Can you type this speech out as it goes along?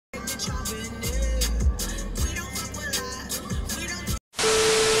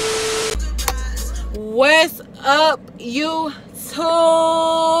What's up, YouTube?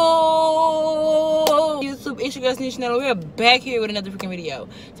 It's your girl Sennia Shanell. We're back here with another freaking video.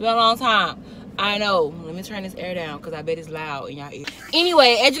 It's been a long time. I know. Let me turn this air down because I bet it's loud in y'all ears.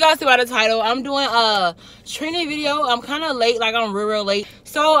 Anyway, as you guys see by the title, I'm doing a training video. I'm kind of late, like I'm real late.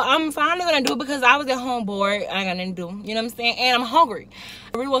 So I'm finally gonna do it because I was at home bored. I ain't got nothing to do. You know what I'm saying? And I'm hungry.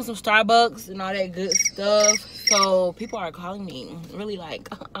 I really want some Starbucks and all that good stuff. So people are calling me. Really, like,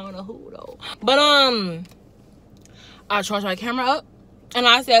 I don't know who though. But I charged my camera up and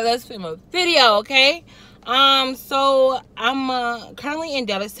I said let's film a video, okay? So I'm currently in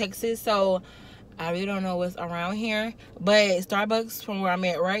Dallas, Texas, so I really don't know what's around here, but Starbucks from where I'm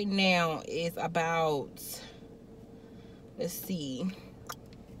at right now is about, let's see,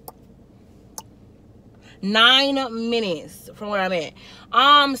 9 minutes from where I'm at.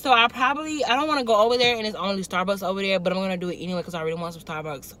 So I don't want to go over there and it's only Starbucks over there, but I'm gonna do it anyway because I really want some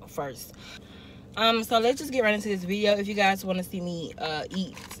Starbucks first. So let's just get right into this video. If you guys want to see me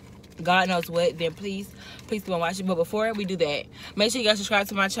eat God knows what, then please keep on watching. But before we do that, make sure you guys subscribe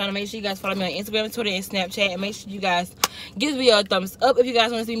to my channel. Make sure you guys follow me on Instagram, Twitter, and Snapchat. And make sure you guys give this video a thumbs up if you guys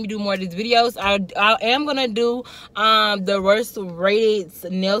want to see me do more of these videos. I am gonna do the worst rated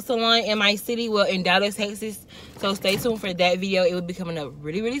nail salon in my city, well, in Dallas, Texas. So stay tuned for that video. It will be coming up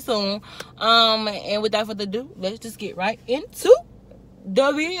really soon. And without further ado, let's just get right into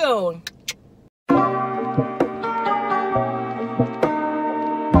the video.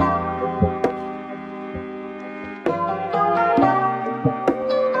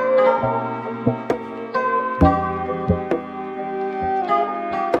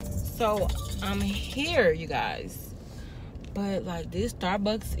 So I'm here, you guys, but like this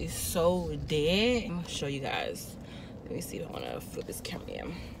Starbucks is so dead. I'm gonna show you guys. Let me see if I want to flip this camera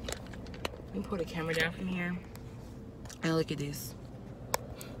in. Let me pull the camera down from here and look at this.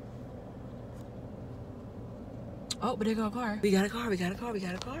 Oh, but there go a car. We got a car.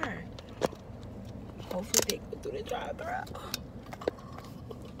 Hopefully they go through the drive-thru.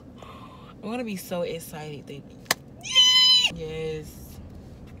 I'm gonna be so excited. Yes.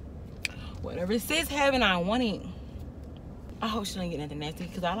 Whatever it says heaven, I want it. I hope she don't get nothing nasty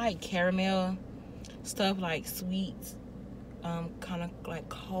because I like caramel stuff, like sweets, kind of like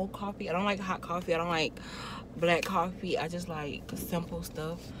cold coffee. I don't like hot coffee. I don't like black coffee. I just like simple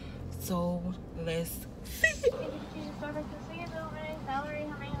stuff. So let's see.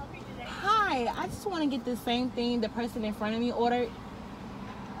 Hi, I just want to get the same thing the person in front of me ordered.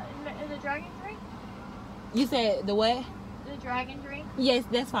 The dragon drink? You said the what? The dragon drink? Yes,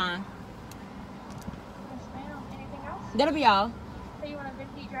 that's fine. Anything else? That'll be all. So you want a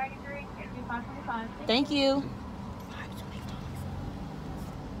venti dragon drink? It'll be $5.25. Thank you.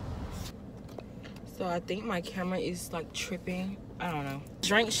 So I think my camera is like tripping. I don't know.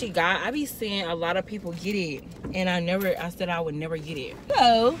 Drink she got. I be seeing a lot of people get it, and I said I would never get it.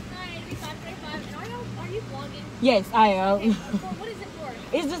 Hello. Hi, it'll be $5.25. And are you vlogging? Yes, I am. Okay, what is it for?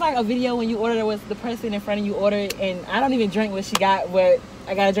 It's just like a video when you order what the person in front of you ordered, and I don't even drink what she got, but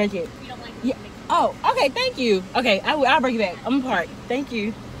I gotta drink it. You don't like it? Yeah. Oh, okay, thank you. Okay, I'll bring it back. I'm parked. Thank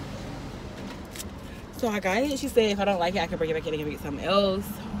you. So I got it. She said if I don't like it, I can bring it back in and get something else.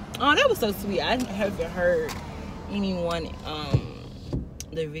 Oh, that was so sweet. I haven't heard anyone,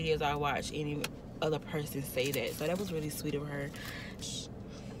 the videos I watch, any other person say that. So that was really sweet of her.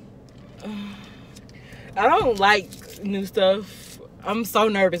 I don't like new stuff. I'm so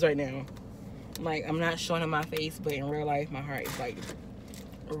nervous right now. Like, I'm not showing in my face, but in real life, my heart is like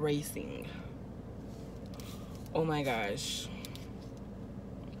racing. Oh my gosh.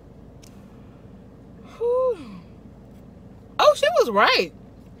 Whew. Oh, she was right.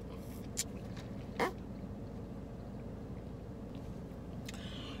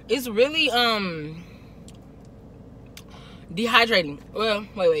 It's really dehydrating. Well,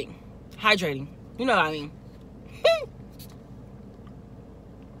 wait. Hydrating. You know what I mean.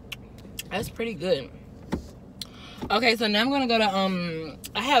 That's pretty good. Okay, so now I'm gonna go to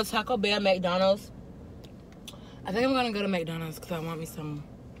I have Taco Bell, McDonald's. I think I'm gonna go to McDonald's because I want me some.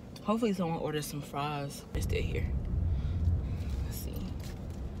 Hopefully someone orders some fries. They're still here. Let's see.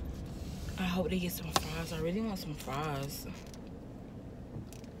 I hope they get some fries. I really want some fries.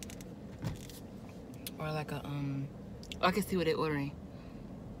 Or like a I can see what they're ordering.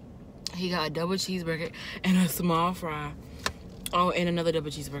 He got a double cheeseburger and a small fry. Oh, and another double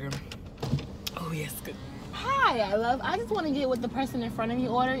cheeseburger. Oh yes, good. Hi, love. I just want to get what the person in front of me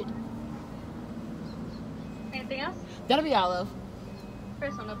ordered. Anything else? That'll be all, love.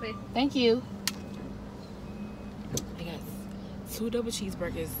 First one, please. Thank you. I got 2 double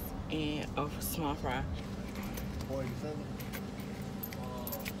cheeseburgers and a small fry. 47.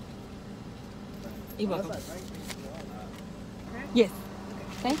 You're welcome. Yes.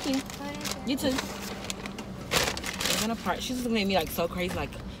 Thank you. You too. We're gonna park. She's just looking at me like so crazy, like,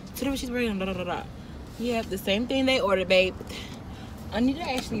 see what she's wearing, da da da da. Yep, the same thing they ordered, babe. I need to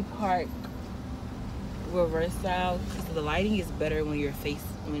actually park reverse style because the lighting is better when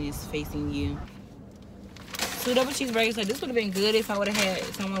when it's facing you. 2 double cheeseburgers. So this would have been good if I would have had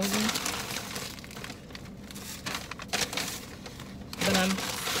someone with me. But I'm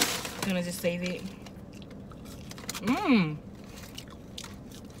gonna just save it. Mmm.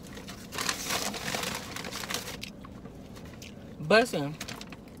 Bussin'.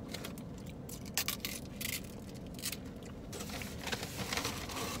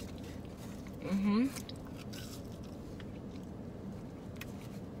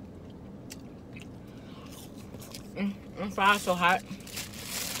 Fries so hot.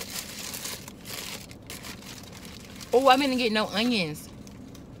 Oh, I didn't get no onions.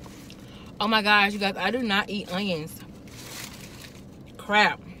 Oh my gosh, you guys, I do not eat onions.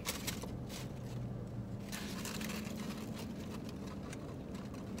 Crap.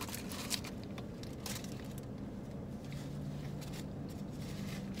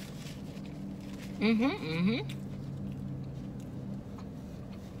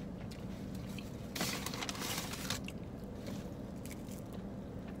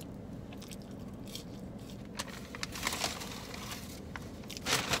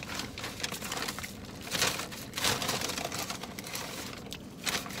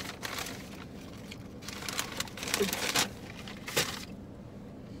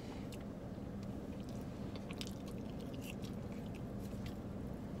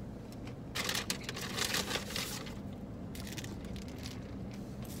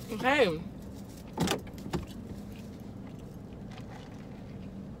 Okay.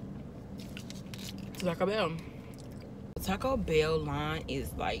 Taco Bell. The Taco Bell line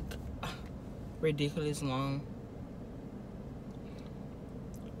is like ridiculous long.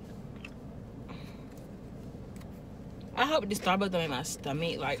 I hope the Starbucks don't make my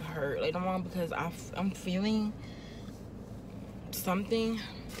stomach like hurt later on because I'm feeling something.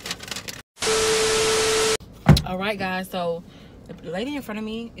 All right, guys. So the lady in front of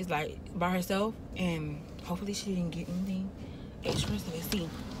me is like by herself, and hopefully she didn't get anything extra. So let's see.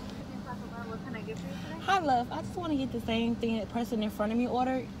 What can I get for you today? Hi, love. I just want to get the same thing that person in front of me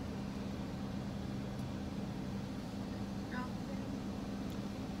ordered.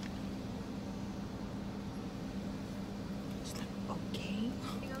 She's like, okay.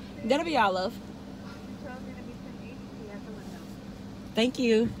 That'll be all, love. Thank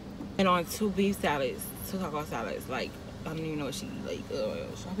you. And on 2 beef salads, 2 taco salads. Like, I don't even know what she like.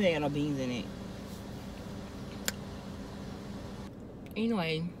 She ain't got no beans in it.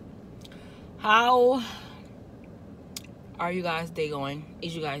 Anyway, how are you guys' day going?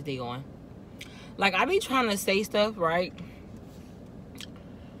 Is you guys' day going? Like, I be trying to say stuff, right?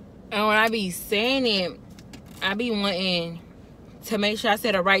 And when I be saying it, I be wanting to make sure I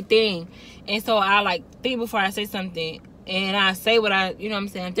say the right thing. And so I like think before I say something. And I say what you know what I'm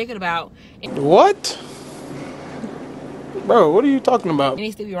saying, I'm thinking about. What? Bro, what are you talking about? It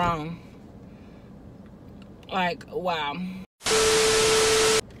needs to be wrong. Like, wow.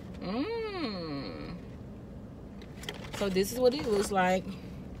 So this is what it looks like.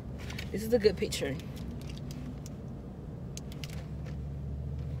 This is a good picture.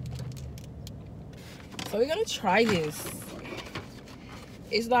 So we're gonna try this.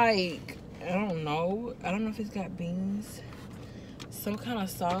 It's like, I don't know if it's got beans, some kind of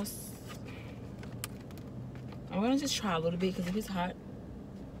sauce. I'm gonna just try a little bit because if it's hot,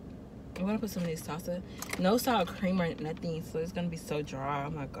 I'm gonna put some of this salsa. No sour cream or nothing, so it's gonna be so dry. Oh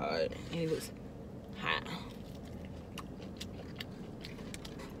my god, and it looks hot.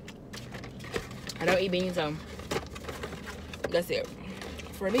 I don't eat beans, so that's it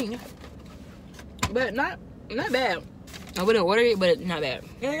for me. But not bad. I wouldn't order it, but not bad. I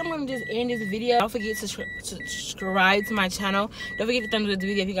think I'm gonna just end this video. Don't forget to subscribe to my channel. Don't forget to thumbs up the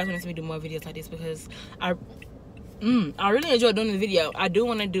video if you guys want to see me do more videos like this, because I really enjoy doing the video. I do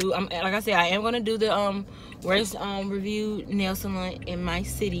want to do, like I said, I am gonna do the worst review nail salon in my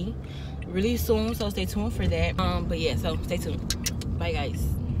city really soon, so stay tuned for that. But yeah, so stay tuned. Bye, guys.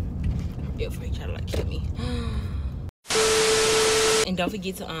 If they try to like kill me. And don't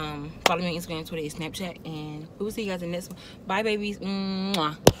forget to follow me on Instagram, Twitter, and Snapchat. And we will see you guys in the next one. Bye, babies.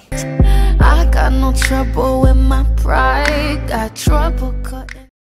 Mwah. I got no trouble with my pride. Got trouble cutting.